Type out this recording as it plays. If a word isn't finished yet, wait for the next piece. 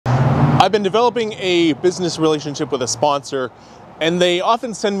I've been developing a business relationship with a sponsor, and they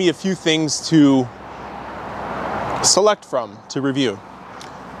often send me a few things to select from to review.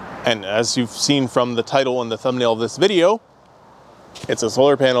 And as you've seen from the title and the thumbnail of this video, it's a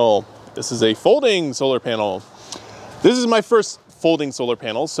solar panel. This is a folding solar panel. This is my first folding solar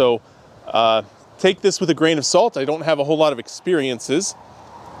panel, so take this with a grain of salt. I don't have a whole lot of experiences.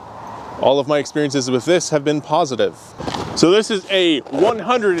 All of my experiences with this have been positive. So this is a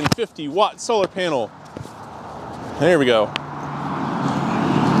 150 watt solar panel. There we go.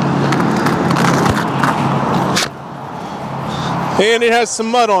 And it has some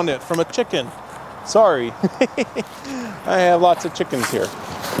mud on it from a chicken. Sorry. I have lots of chickens here.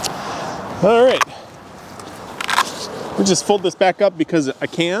 All right. We'll just fold this back up because I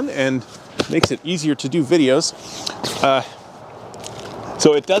can, and it makes it easier to do videos.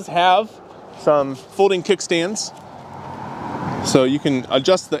 So it does have some folding kickstands. So you can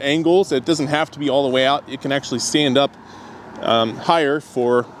adjust the angles. It doesn't have to be all the way out. It can actually stand up higher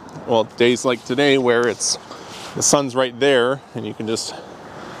for, well, days like today where the sun's right there, and you can just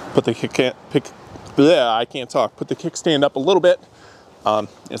put the put the kickstand up a little bit.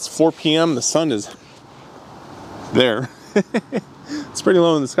 It's 4 p.m. The sun is there. It's pretty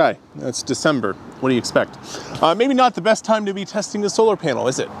low in the sky. It's December. What do you expect? Maybe not the best time to be testing a solar panel,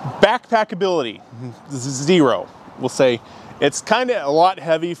 is it? Backpackability, 0. We'll say it's kind of a lot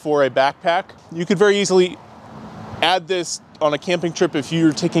heavy for a backpack. You could very easily add this on a camping trip if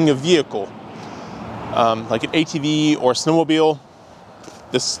you're taking a vehicle, like an ATV or snowmobile.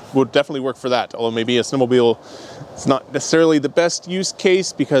 This would definitely work for that, although maybe a snowmobile is not necessarily the best use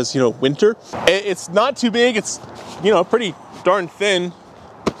case because, you know, winter. It's not too big. It's, you know, pretty darn thin.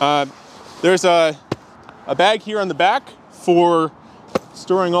 There's a bag here on the back for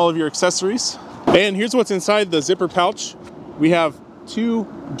storing all of your accessories. And here's what's inside the zipper pouch. We have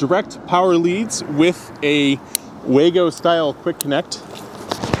 2 direct power leads with a Wago style quick connect.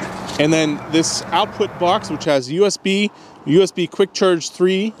 And then this output box, which has USB quick charge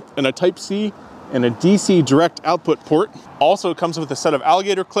 3, and a Type-C, and a DC direct output port. Also comes with a set of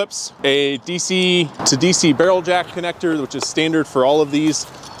alligator clips, a DC to DC barrel jack connector, which is standard for all of these,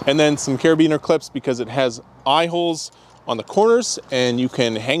 and then some carabiner clips because it has eye holes on the corners, and you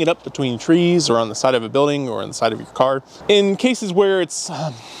can hang it up between trees or on the side of a building or on the side of your car. In cases where it's,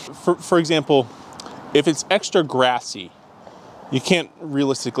 for example, if it's extra grassy, you can't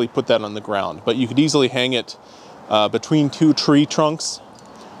realistically put that on the ground, but you could easily hang it between 2 tree trunks,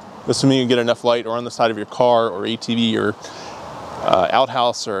 assuming you get enough light, or on the side of your car or ATV or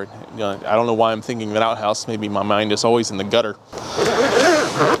outhouse, or, you know, I don't know why I'm thinking of an outhouse. Maybe my mind is always in the gutter.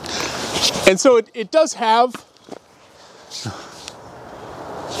 And so it does have,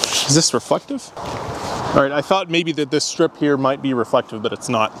 is this reflective? All right, I thought maybe that this strip here might be reflective, but it's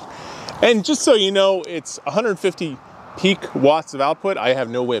not. And just so you know, it's 150 peak watts of output. I have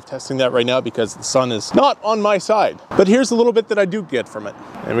no way of testing that right now because the sun is not on my side. But here's a little bit that I do get from it.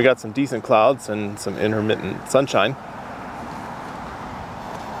 And we got some decent clouds and some intermittent sunshine.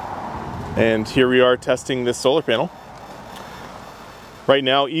 And here we are testing this solar panel. Right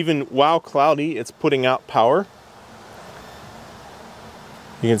now, even while cloudy, it's putting out power.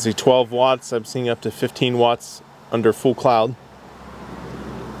 You can see 12 watts. I'm seeing up to 15 watts under full cloud.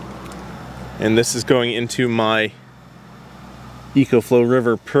 And this is going into my EcoFlow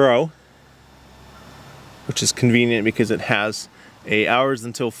River Pro, which is convenient because it has hours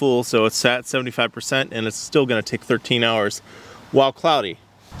until full, so it's at 75%, and it's still going to take 13 hours while cloudy.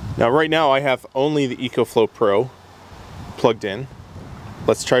 Now right now I have only the EcoFlow Pro plugged in.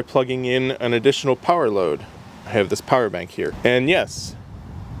 Let's try plugging in an additional power load. I have this power bank here, and yes,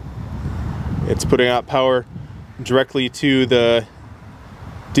 it's putting out power directly to the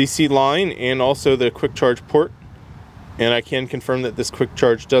DC line and also the quick charge port. And I can confirm that this quick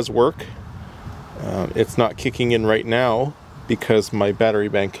charge does work. It's not kicking in right now because my battery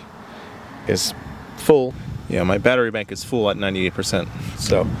bank is full. Yeah, my battery bank is full at 98%.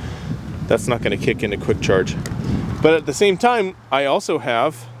 So that's not going to kick into quick charge. But at the same time, I also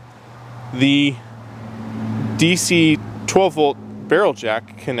have the DC 12 volt barrel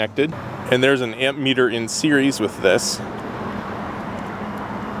jack connected. And there's an amp meter in series with this.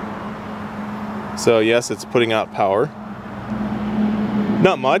 So yes, it's putting out power.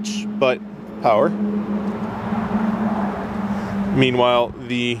 Not much, but power. Meanwhile,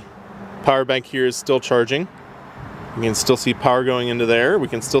 the power bank here is still charging. You can still see power going into there. We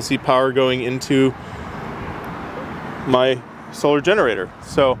can still see power going into my solar generator.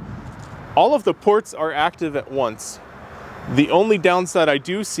 So all of the ports are active at once. The only downside I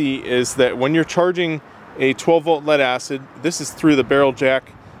do see is that when you're charging a 12 volt lead acid, this is through the barrel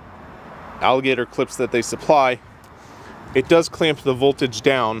jack alligator clips that they supply, it does clamp the voltage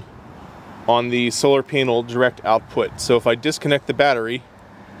down on the solar panel direct output. So if I disconnect the battery,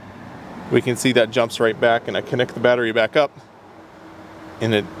 we can see that jumps right back, and I connect the battery back up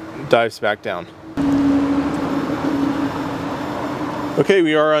and it dives back down. Okay,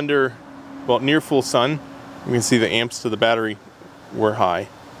 we are under, well, near full sun. You can see the amps to the battery were high.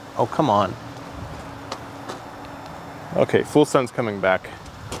 Oh, come on. Okay, full sun's coming back.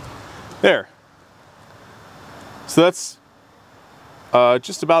 There. So that's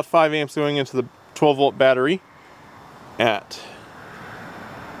just about 5 amps going into the 12 volt battery at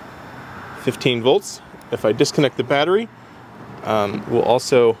 15 volts. If I disconnect the battery, we'll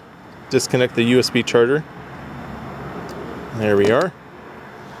also disconnect the USB charger. There we are.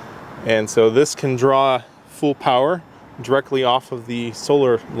 And so this can draw full power directly off of the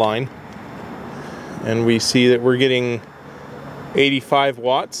solar line. And we see that we're getting 85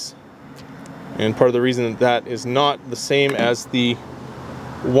 watts. And part of the reason that is not the same as the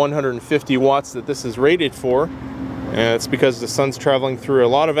 150 watts that this is rated for, and it's because the sun's traveling through a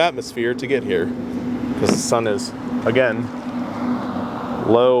lot of atmosphere to get here, because the sun is, again,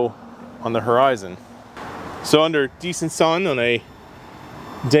 low on the horizon. So under decent sun on a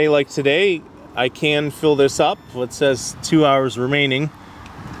day like today, I can fill this up. It says 2 hours remaining,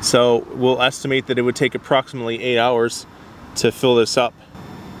 so we'll estimate that it would take approximately 8 hours to fill this up.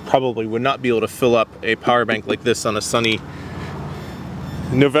 Probably would not be able to fill up a power bank like this on a sunny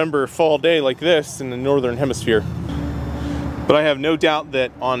November fall day like this in the northern hemisphere. But I have no doubt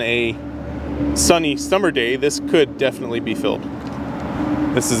that on a sunny summer day, this could definitely be filled.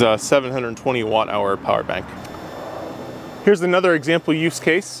 This is a 720 watt hour power bank. Here's another example use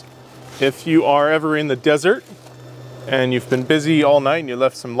case. If you are ever in the desert and you've been busy all night and you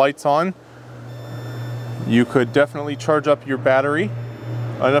left some lights on, you could definitely charge up your battery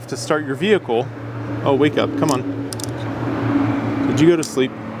enough to start your vehicle. Oh, wake up, come on. Did you go to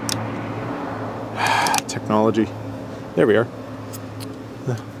sleep? Technology. There we are.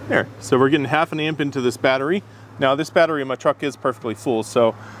 There. So we're getting half an amp into this battery. Now this battery in my truck is perfectly full,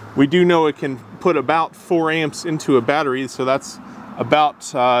 so we do know it can put about 4 amps into a battery, so that's about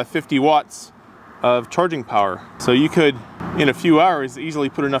 50 watts of charging power. So you could, in a few hours, easily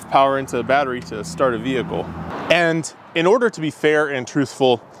put enough power into a battery to start a vehicle. And in order to be fair and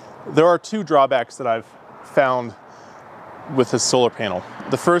truthful, there are 2 drawbacks that I've found with this solar panel.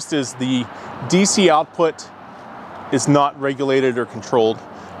 The first is the DC output is not regulated or controlled.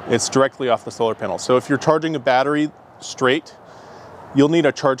 It's directly off the solar panel. So if you're charging a battery straight, you'll need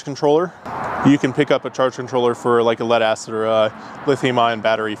a charge controller. You can pick up a charge controller for like a lead acid or a lithium ion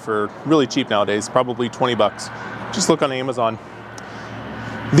battery for really cheap nowadays, probably 20 bucks. Just look on Amazon.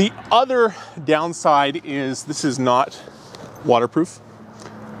 The other downside is this is not waterproof.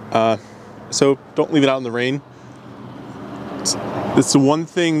 So don't leave it out in the rain. It's the one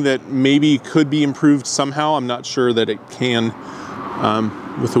thing that maybe could be improved somehow. I'm not sure that it can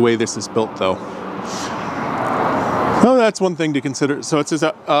with the way this is built though. Oh, that's one thing to consider. So it's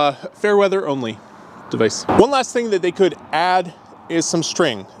a fair weather only device. One last thing that they could add is some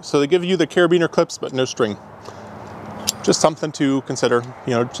string. So they give you the carabiner clips, but no string. Just something to consider,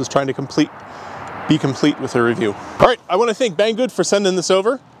 you know, just trying to be complete with a review. All right, I want to thank Banggood for sending this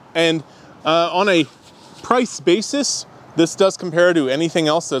over. And on a price basis, this does compare to anything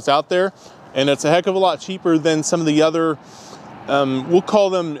else that's out there. And it's a heck of a lot cheaper than some of the other, we'll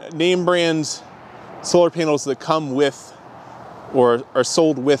call them name brand solar panels that come with or are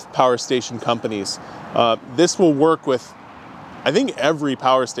sold with power station companies. This will work with, I think, every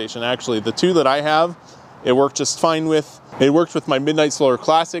power station actually. The 2 that I have, it worked just fine with. It worked with my Midnight Solar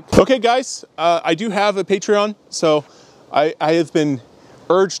Classic. Okay guys, I do have a Patreon, so I have been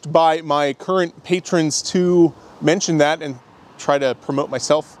urged by my current patrons to mention that and try to promote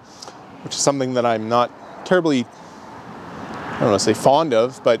myself, which is something that I'm not terribly, I don't want to say fond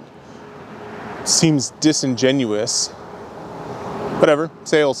of, but seems disingenuous. Whatever,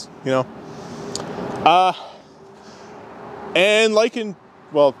 sales, you know. And like and,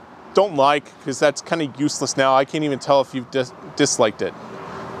 well, don't like, because that's kind of useless now. I can't even tell if you've disliked it.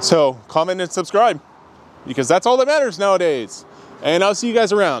 So comment and subscribe, because that's all that matters nowadays. And I'll see you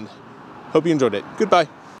guys around. Hope you enjoyed it. Goodbye.